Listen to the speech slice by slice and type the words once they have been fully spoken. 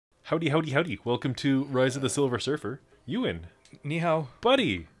Howdy, howdy, howdy. Welcome to Rise of the Silver Surfer. Ewan. Ni hao.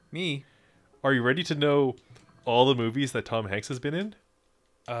 Buddy. Me. Are you ready to know all the movies that Tom Hanks has been in?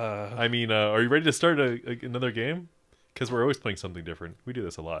 I mean, are you ready to start another game? Because we're always playing something different. We do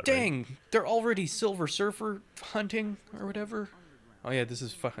this a lot, Dang, right? they're already Silver Surfer hunting or whatever. Oh yeah, this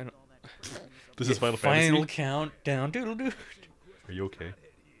is final. This is Final Fantasy? Final countdown. Doodle-doo. Are you okay?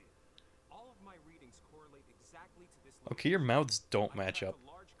 Okay, your mouths don't match up.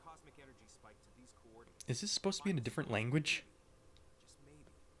 Is this supposed to be in a different language?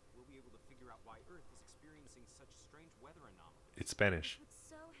 It's Spanish.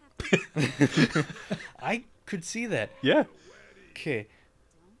 I could see that. Yeah. Okay.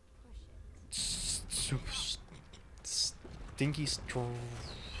 Stinky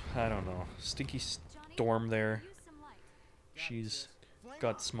I don't know. Stinky Storm there. She's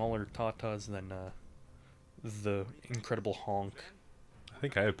got smaller tatas than the Incredible Honk. I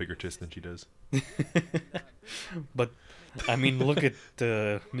think I have bigger tits than she does. But, I mean, look at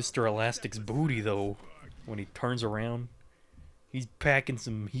Mr. Elastic's booty, though. When he turns around, he's packing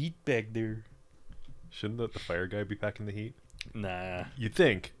some heat back there. Shouldn't the fire guy be packing the heat? Nah. You'd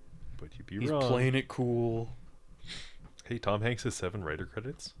think, but you'd be wrong. He's playing it cool. Hey, Tom Hanks has 7 writer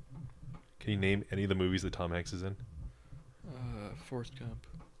credits. Can you name any of the movies that Tom Hanks is in? Forrest Gump.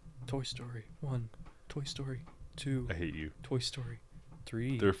 Toy Story 1. Toy Story 2. I hate you. Toy Story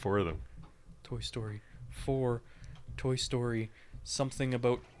 3. There are 4 of them. Toy Story 4. Toy Story. Something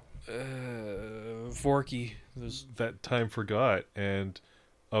about Forky. There's That Time Forgot and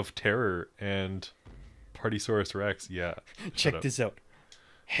Of Terror and Partysaurus Rex. Yeah. Check this out.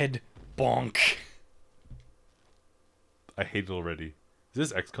 Head bonk. I hate it already.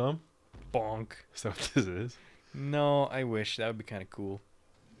 Is this XCOM? Bonk. Is that what this is? No, I wish. That would be kind of cool.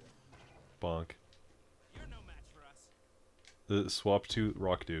 Bonk. The swap to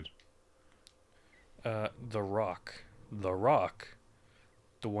Rock Dude. The Rock. The Rock.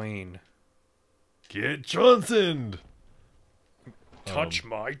 Dwayne. Get Johnson! Touch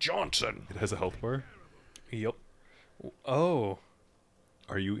my Johnson. It has a health bar. Yep. Oh.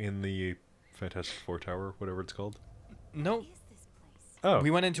 Are you in the Fantastic Four Tower, whatever it's called? No. Oh. We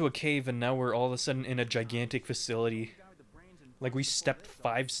went into a cave and now we're all of a sudden in a gigantic facility. Like we stepped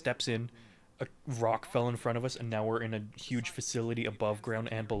 5 steps in, a rock fell in front of us, and now we're in a huge facility above ground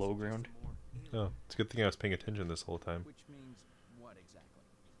and below ground. Oh, it's a good thing I was paying attention this whole time.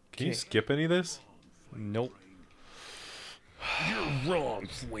 Can you Okay. skip any of this? Nope. You're wrong,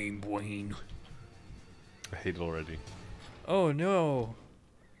 Flame Wayne. I hate it already. Oh no.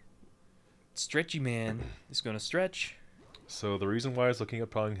 Stretchy man is gonna stretch. So the reason why I was looking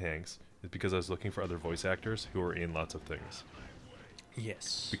up Tom Hanks is because I was looking for other voice actors who are in lots of things.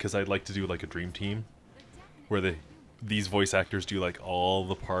 Yes. Because I'd like to do like a dream team where these voice actors do like all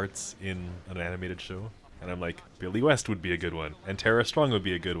the parts in an animated show. And I'm like, Billy West would be a good one, and Tara Strong would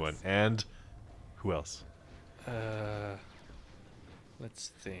be a good one, and who else? Let's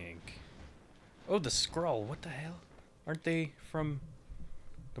think. Oh, the Skrull. What the hell? Aren't they from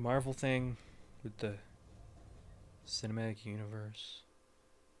the Marvel thing with the cinematic universe?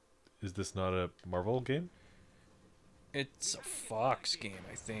 Is this not a Marvel game? It's a Fox game,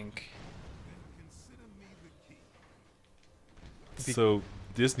 I think. So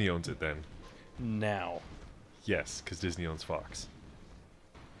Disney owns it then? Now. Yes, because Disney owns Fox.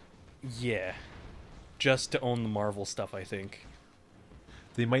 Yeah. Just to own the Marvel stuff, I think.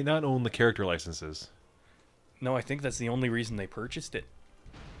 They might not own the character licenses. No, I think that's the only reason they purchased it.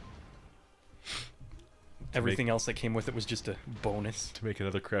 Everything else that came with it was just a bonus. To make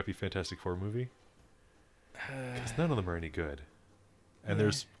another crappy Fantastic Four movie? Because none of them are any good. And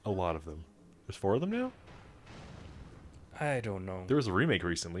there's a lot of them. There's 4 of them now? I don't know. There was a remake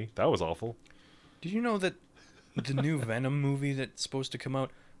recently. That was awful. Did you know that the new Venom movie that's supposed to come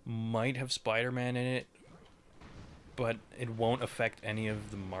out might have Spider-Man in it, but it won't affect any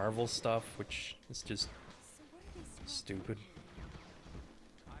of the Marvel stuff, which is just stupid.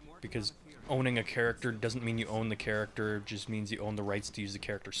 Because owning a character doesn't mean you own the character, it just means you own the rights to use the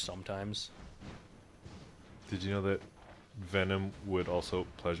character sometimes. Did you know that Venom would also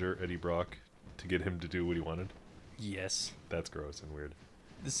pleasure Eddie Brock to get him to do what he wanted? Yes. That's gross and weird.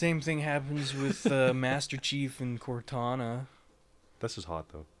 The same thing happens with Master Chief and Cortana. That's just hot,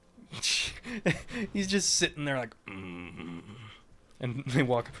 though. He's just sitting there like, and they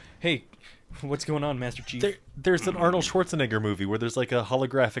walk. Hey, what's going on, Master Chief? There's an Arnold Schwarzenegger movie where there's like a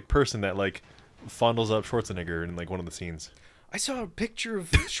holographic person that like fondles up Schwarzenegger in like one of the scenes. I saw a picture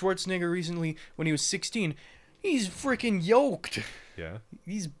of Schwarzenegger recently when he was 16. He's freaking yoked. Yeah.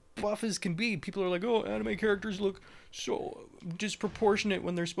 He's buff as can be. People are like, oh, anime characters look so disproportionate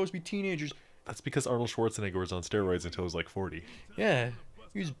when they're supposed to be teenagers. That's because Arnold Schwarzenegger was on steroids until he was like 40. Yeah,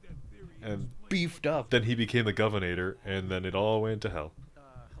 he was And beefed up. then he became the governor, and then it all went to hell.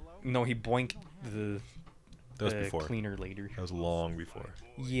 No, he boinked the That was before. cleaner later. That was long before.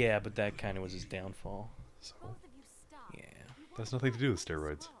 Yeah, but that kind of was his downfall. So, Yeah. that's nothing to do with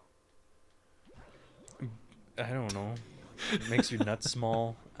steroids. I don't know. It makes your nuts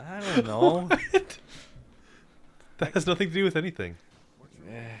small. I don't know. That has nothing to do with anything.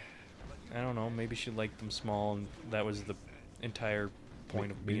 I don't know. Maybe she liked them small, and that was the entire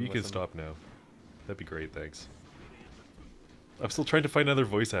point of Maybe being you with can them. stop now. That'd be great, thanks. I'm still trying to find another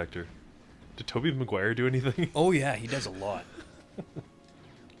voice actor. Did Tobey Maguire do anything? Oh yeah, he does a lot.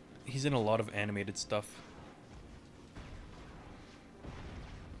 He's in a lot of animated stuff.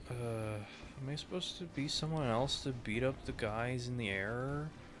 Am I supposed to be someone else to beat up the guys in the air?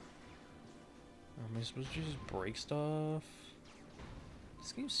 Or am I supposed to just break stuff?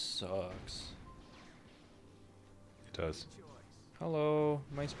 This game sucks. It does. Hello,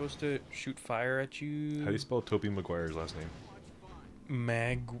 am I supposed to shoot fire at you? How do you spell Tobey Maguire's last name?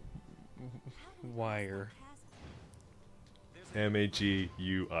 Wire.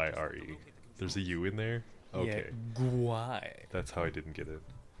 Maguire. There's a U in there? Okay. Yeah, Guy. That's how I didn't get it.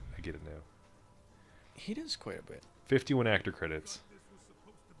 I get it now. He does quite a bit. 51 actor credits.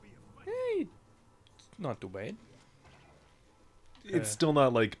 Hey, not too bad. It's still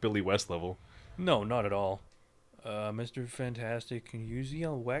not like Billy West level. No, not at all. Mr. Fantastic can use the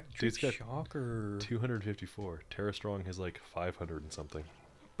electric Dude's got shocker. 254. Tara Strong has like 500 and something.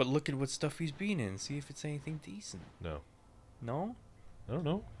 But look at what stuff he's been in. See if it's anything decent. No. No? I don't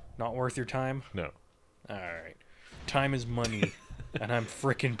know. Not worth your time? No. Alright. Time is money. And I'm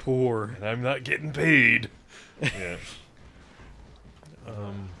frickin' poor. And I'm not getting paid. Yeah.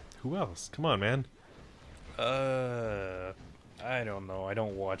 Who else? Come on, man. I don't know. I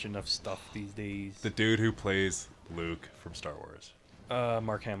don't watch enough stuff these days. The dude who plays Luke from Star Wars.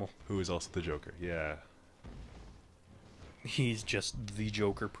 Mark Hamill. Who is also the Joker. Yeah. He's just the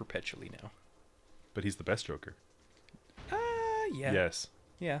Joker perpetually now. But he's the best Joker. Yeah. Yes.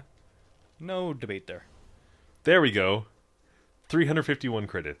 Yeah. No debate there. There we go. 351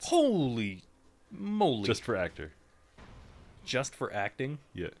 credits. Holy moly. Just for actor. Just for acting?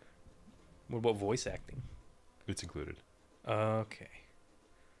 Yeah. What about voice acting? It's included. Okay.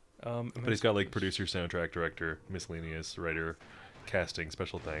 But he's got like producer, soundtrack, director, miscellaneous, writer, casting,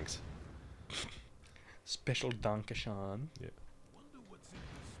 special thanks. Special Dankeschön. Yeah.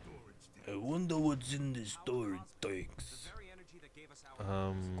 I wonder what's in the storage tanks.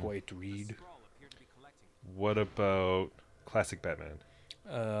 Quite read. What about classic Batman?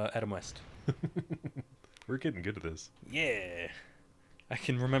 Adam West. We're getting good at this. Yeah. I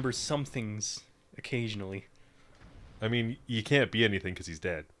can remember some things occasionally. I mean, you can't be anything because he's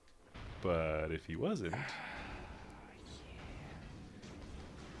dead. But if he wasn't...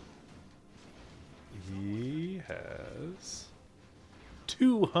 He has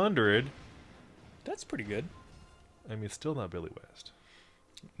 200. That's pretty good. I mean, it's still not Billy West.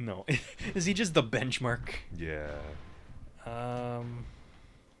 No. Is he just the benchmark? Yeah.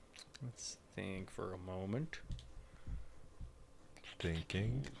 Let's think for a moment.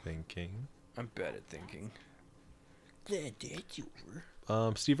 Thinking. I'm bad at thinking. That's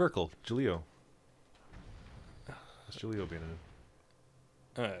over. Steve Urkel, Jaleo. What's Jaleo being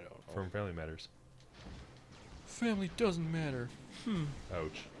in? I don't know. From Family Matters. Family doesn't matter.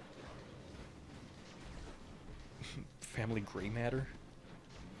 Ouch. Family gray matter?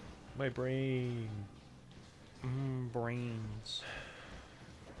 My brain. Brains.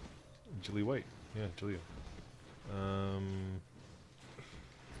 Jaleel White. Yeah, Jaleo.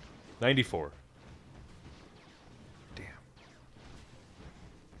 94. Damn.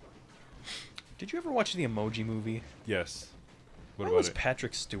 Did you ever watch the Emoji Movie? Yes. What Why about was it?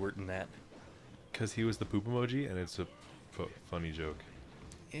 Patrick Stewart in that? Because he was the poop emoji, and it's a funny joke.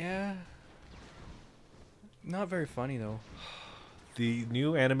 Yeah. Not very funny, though. The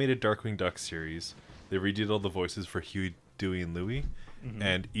new animated Darkwing Duck series, they redid all the voices for Huey, Dewey, and Louie,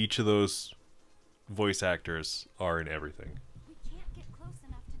 and each of those voice actors are in everything. We can't get close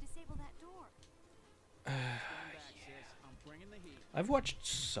enough to disable that door. I've watched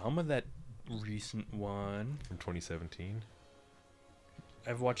some of that recent one. From 2017.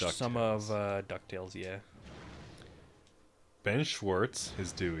 I've watched some of DuckTales. DuckTales, yeah. Ben Schwartz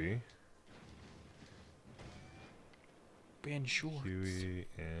is Dewey. Ben Schwartz. Huey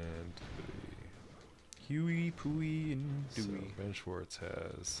and Louie. Huey, Pooey, and So Dewey. Ben Schwartz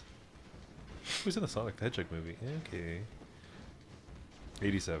has... Who's in the Sonic the Hedgehog movie? Okay.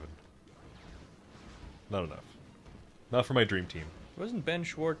 87. Not enough. Not for my dream team. Wasn't Ben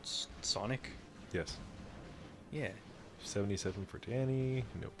Schwartz Sonic? Yes. Yeah. 77 for Danny.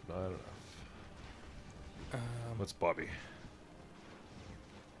 Nope, not enough. What's Bobby?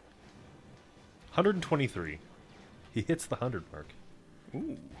 123. He hits the 100 mark.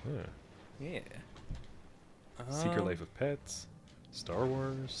 Ooh. Yeah. Yeah. Secret Life of Pets. Star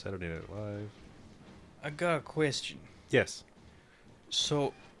Wars. Saturday Night Live. I got a question. Yes.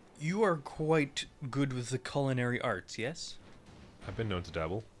 So, you are quite good with the culinary arts, yes? I've been known to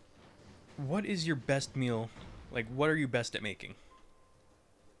dabble. What is your best meal? Like, what are you best at making?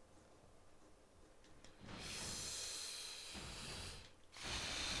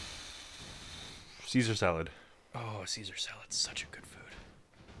 Caesar salad. Oh, Caesar salad's such a good food.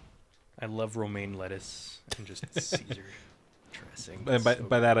 I love romaine lettuce and just Caesar dressing. And by, So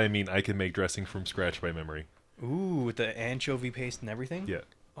by that I mean I can make dressing from scratch by memory. good. Ooh, with the anchovy paste and everything? Yeah.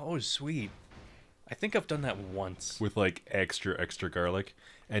 Oh, sweet. I think I've done that once. With like extra garlic.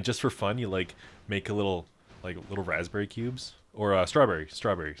 And just for fun you like make a little raspberry cubes. Or strawberry.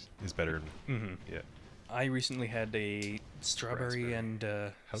 Strawberry is better. Mm-hmm. Yeah. I recently had a strawberry Raspberry. and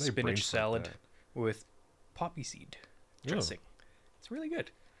How did I brain spinach fart salad that? with poppy seed Oh. dressing. It's really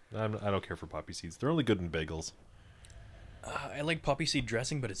good. I don't care for poppy seeds. They're only good in bagels. I like poppy seed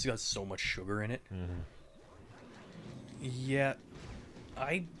dressing, but it's got so much sugar in it. Mm-hmm. Yeah,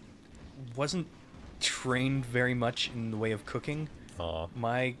 I wasn't trained very much in the way of cooking. Aw.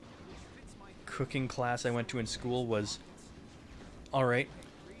 My cooking class I went to in school was, all right,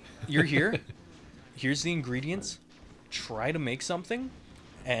 you're here. Here's the ingredients. Try to make something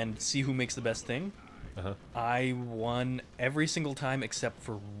and see who makes the best thing. Uh-huh. I won every single time except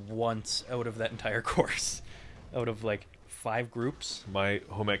for once out of that entire course. Out of like 5 groups. My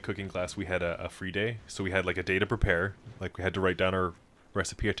home ec cooking class, we had a free day. So we had like a day to prepare. Like we had to write down our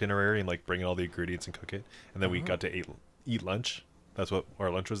recipe itinerary and like bring in all the ingredients and cook it. And then we got to eat lunch. That's what our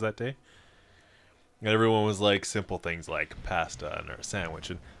lunch was that day. And everyone was like simple things like pasta and a sandwich.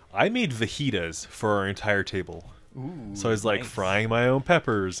 And I made fajitas for our entire table. Ooh, So I was like nice. frying my own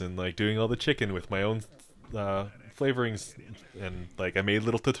peppers and like doing all the chicken with my own flavorings. And like I made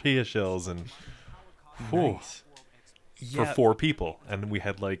little tortilla shells and whew, Nice. for Yeah. 4 people. And we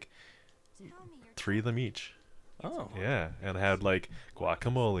had like Tell me your 3 of them each. Oh. Yeah, and I had like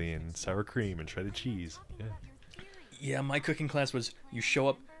guacamole and sour cream and shredded cheese. Yeah. Yeah, my cooking class was you show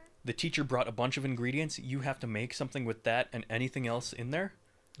up, the teacher brought a bunch of ingredients, you have to make something with that and anything else in there.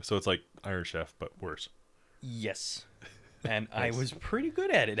 So it's like Iron Chef, but worse. Yes. And Nice. I was pretty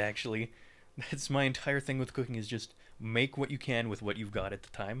good at it, actually. That's my entire thing with cooking is just make what you can with what you've got at the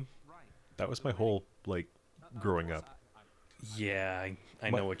time. That was my whole like growing up. Yeah, I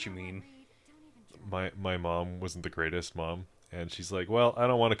know what you mean. My mom wasn't the greatest mom, and she's like, "Well, I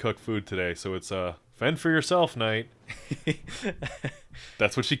don't want to cook food today, so it's fend for yourself night."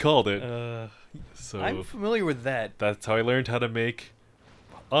 That's what she called it. So I'm familiar with that. that's how I learned how to make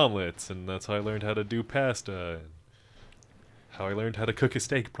omelets, and that's how I learned how to do pasta, and how I learned how to cook a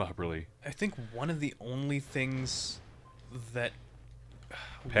steak properly. I think one of the only things that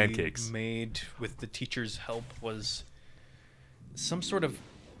Pancakes. we made with the teacher's help was some sort of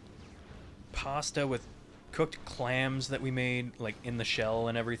pasta with cooked clams that we made, like in the shell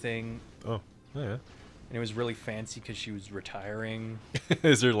and everything. Oh, yeah. And it was really fancy because she was retiring.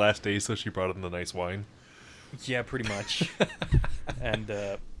 Is her last day, so she brought in the nice wine. Yeah, pretty much. And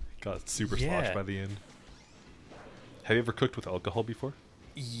Got super Yeah. sloshed by the end. Have you ever cooked with alcohol before?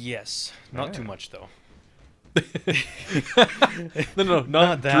 yes, not too Ah. much though. No, not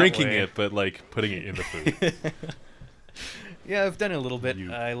Not that drinking way. it, but like putting it in the food. Yeah, I've done it a little bit.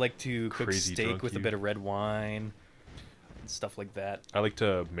 You I like to cook crazy steak drunk with a you. bit of red wine and stuff like that. I like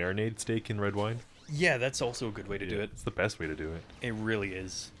to marinate steak in red wine. Yeah, that's also a good way to do Yeah, it. It's the best way to do it. It really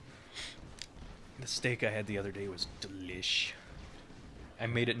is. The steak I had the other day was delish. I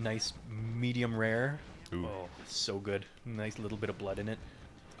made it nice, medium rare. Ooh. Oh, so good. Nice little bit of blood in it.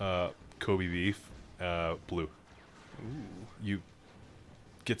 Kobe beef, blue. Ooh. You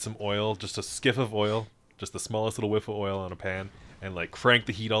get some oil, just a skiff of oil, just the smallest little whiff of oil on a pan, and like crank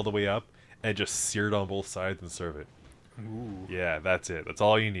the heat all the way up, and just sear it on both sides and serve it. Ooh. Yeah, that's it. That's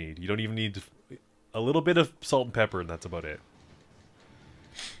all you need. You don't even need a little bit of salt and pepper, and that's about it.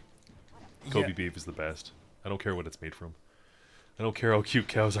 Kobe Yeah. beef is the best. I don't care what it's made from. I don't care how cute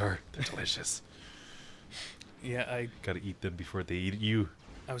cows are. They're delicious. Yeah, Gotta eat them before they eat you.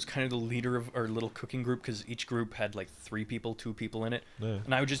 I was kind of the leader of our little cooking group because each group had like 3 people, 2 people in it. Yeah.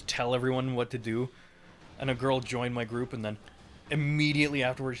 And I would just tell everyone what to do. And a girl joined my group, and then immediately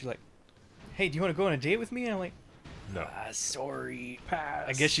afterwards she's like, "Hey, do you want to go on a date with me?" And I'm like, No. Sorry. Pass.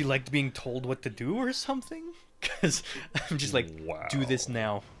 I guess you liked being told what to do or something? Because I'm just like, Wow. do this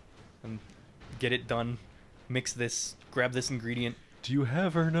now. And get it done. Mix this. Grab this ingredient. Do you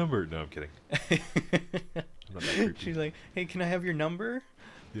have her number? No, I'm kidding. I'm not that creepy. She's like, hey, can I have your number?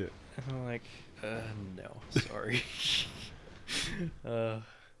 Yeah. And I'm like, no, sorry.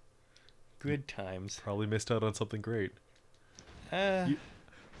 Good times. Probably missed out on something great. Uh,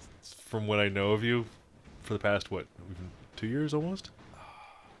 From what I know of you, for the past, what, 2 years almost?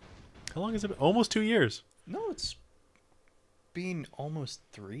 How long has it been? Almost 2 years. no, it's been almost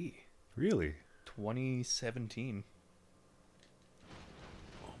 3. Really? 2017.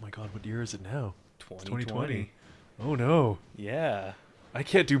 Oh my god, what year is it now? 2020. Oh no. Yeah. I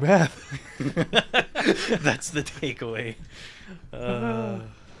can't do math. That's the takeaway.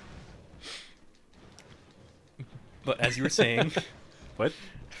 But as you were saying, What?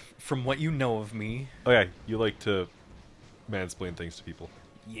 from what you know of me, Oh yeah, you like to mansplain things to people.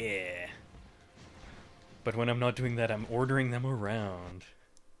 yeah. But when I'm not doing that, I'm ordering them around.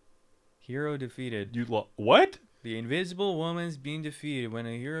 Hero defeated. What? The invisible woman's being defeated. When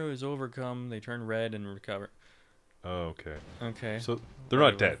a hero is overcome, they turn red and recover. Oh, okay. Okay. So they're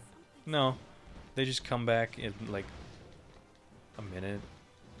not Whatever. dead. No. They just come back in like a minute.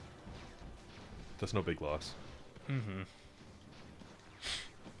 That's no big loss. Mm-hmm.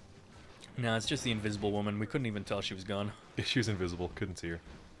 No, it's just the invisible woman. We couldn't even tell she was gone. She was invisible. Couldn't see her.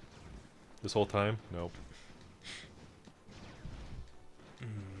 This whole time? Nope.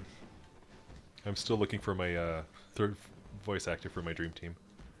 I'm still looking for my third voice actor for my dream team.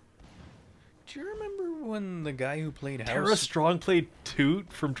 Do you remember when the guy who played House... Tara Strong played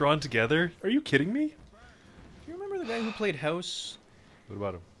Toot from Drawn Together? Are you kidding me? Do you remember the guy who played House? What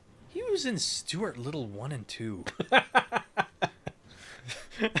about him? He was in Stuart Little 1 and 2. I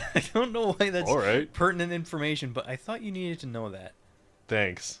don't know why that's All right. pertinent information, but I thought you needed to know that.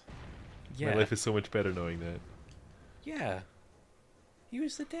 Thanks. Yeah. My life is so much better knowing that. Yeah. He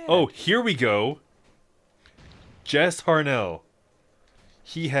was the dad. Oh, here we go. Jess Harnell.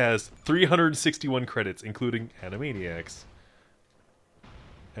 He has 361 credits, including Animaniacs.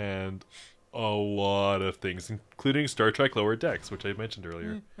 And a lot of things, including Star Trek Lower Decks, which I mentioned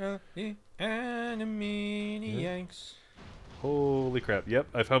earlier. Animaniacs. Holy crap. Yep,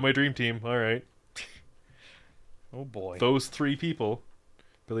 I found my dream team. All right. Oh boy. Those 3 people.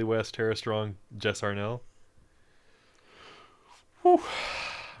 Billy West, Tara Strong, Jess Harnell. Whew.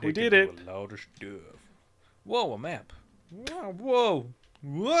 We did it. A lot of stuff. Whoa, a map. Whoa, whoa,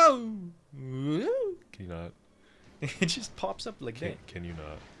 whoa. Can you not? It just pops up like that. Can you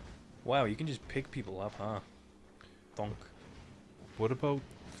not? Wow, you can just pick people up, huh? Thunk. What about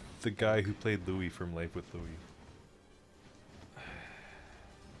the guy who played Louie from Life with Louie?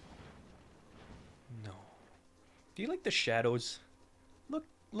 No. Do you like the shadows?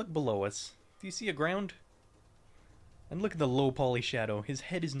 Look below us. Do you see a ground? And look at the low poly shadow. His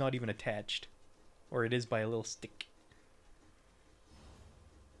head is not even attached. Or it is by a little stick.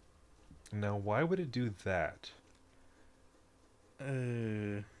 Now, why would it do that?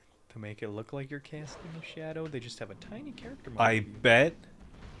 To make it look like you're casting a shadow, they just have a tiny character model. I of you. bet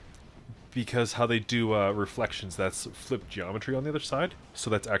because how they do reflections, that's flipped geometry on the other side, so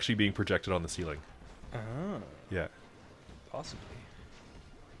that's actually being projected on the ceiling. Ah, Yeah. possibly.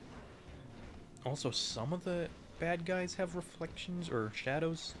 Also, some of the bad guys have reflections or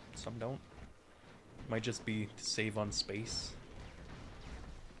shadows. Some don't. Might just be to save on space.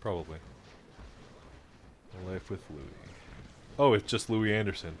 Probably. Life with Louie. Oh, it's just Louis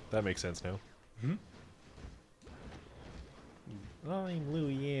Anderson. That makes sense now. Hmm? I'm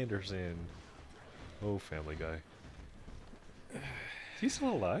Louis Anderson. Oh, Family Guy. Is he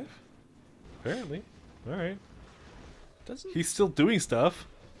still alive? Apparently. Alright. Doesn't He's still doing stuff.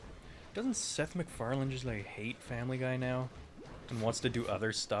 Doesn't Seth MacFarlane just like hate Family Guy now and wants to do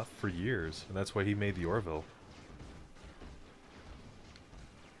other stuff? For years. And that's why he made the Orville.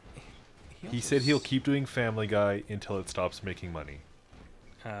 He also said he'll keep doing Family Guy until it stops making money.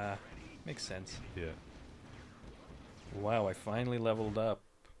 Makes sense. Yeah. Wow, I finally leveled up.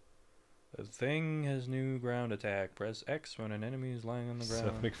 The thing has new ground attack. Press X when an enemy is lying on the ground.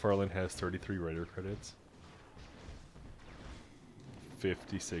 Seth MacFarlane has 33 writer credits.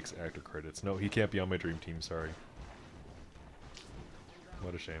 56 actor credits. No, he can't be on my dream team, sorry.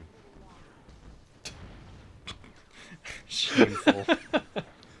 What a shame. Shameful.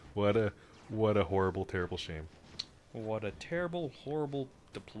 What a horrible, terrible shame. What a terrible, horrible,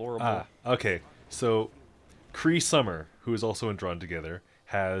 deplorable. Ah, okay. So, Cree Summer, who is also in Drawn Together,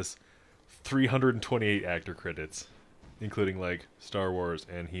 has 328 actor credits, including like Star Wars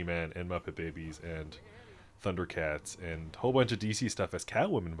and He-Man and Muppet Babies and Thundercats, and a whole bunch of DC stuff as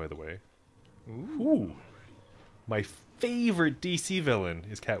Catwoman, by the way. Ooh. Ooh. My favorite DC villain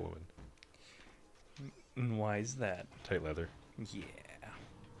is Catwoman. And why is that? Tight leather. Yeah.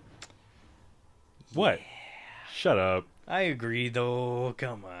 What? Shut up. I agree, though.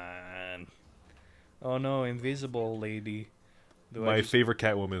 Come on. Oh no, invisible lady. Though My favorite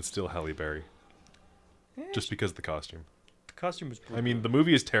Catwoman is still Halle Berry. Just because of the costume. the costume was. I mean, the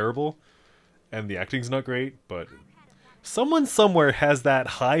movie is terrible, and the acting's not great, but someone somewhere has that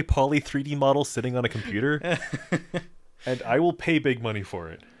high poly 3D model sitting on a computer, and I will pay big money for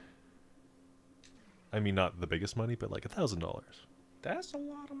it. I mean, not the biggest money, but like $1,000. That's a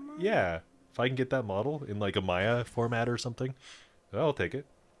lot of money. Yeah, if I can get that model in like a Maya format or something, I'll take it.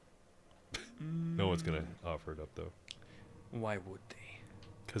 No one's gonna offer it up though, Why would they?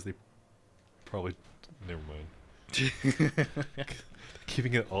 because they probably never mind.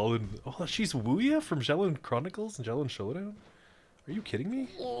 Keeping it all in. Oh, she's Wuya from Xiaolin Chronicles and Xiaolin Showdown. Are you kidding me?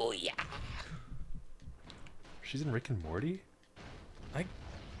 Oh yeah. She's in Rick and Morty. I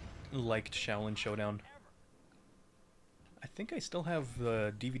liked Shaolin Showdown. I think I still have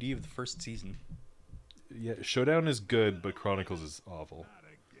the DVD of the first season. Yeah, Showdown is good, but Chronicles is awful.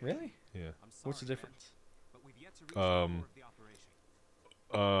 Really? Yeah. What's the difference? Um.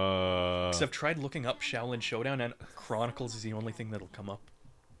 Because I've tried looking up Shaolin Showdown, and Chronicles is the only thing that'll come up.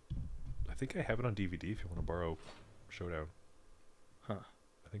 I think I have it on DVD if you want to borrow Showdown. Huh.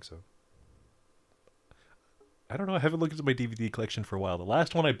 I think so. I don't know. I haven't looked into my DVD collection for a while. The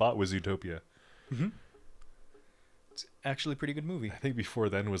last one I bought was Zootopia. Mm-hmm. It's actually a pretty good movie. I think before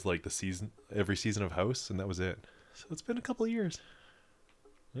then was like every season of House, and that was it. So it's been a couple of years.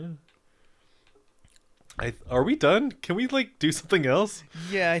 Yeah. Are we done? Can we like do something else?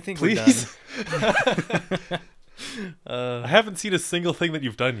 Yeah, I think Please. we're done. I haven't seen a single thing that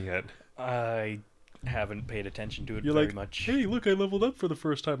you've done yet. I haven't paid attention to it You're very like, much. hey, look, I leveled up for the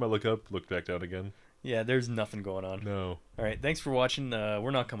first time. I look up, look back down again. Yeah, there's nothing going on. No. All right, thanks for watching.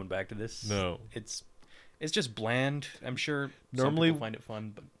 We're not coming back to this. No. It's just bland. I'm sure Normally- some people find it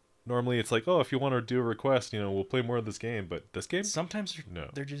fun, but Normally it's like, oh, if you want to do a request, we'll play more of this game. But this game? sometimes No.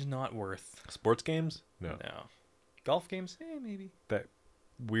 they're just not worth. Sports games? No. No. Golf games? Maybe. That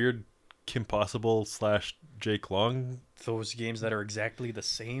weird Kim Possible / Jake Long. Those games that are exactly the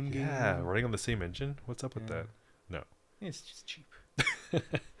same game. Yeah, running on the same engine. What's up with Yeah. that? No. It's just cheap. All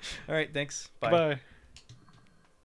right, thanks. Bye. Bye.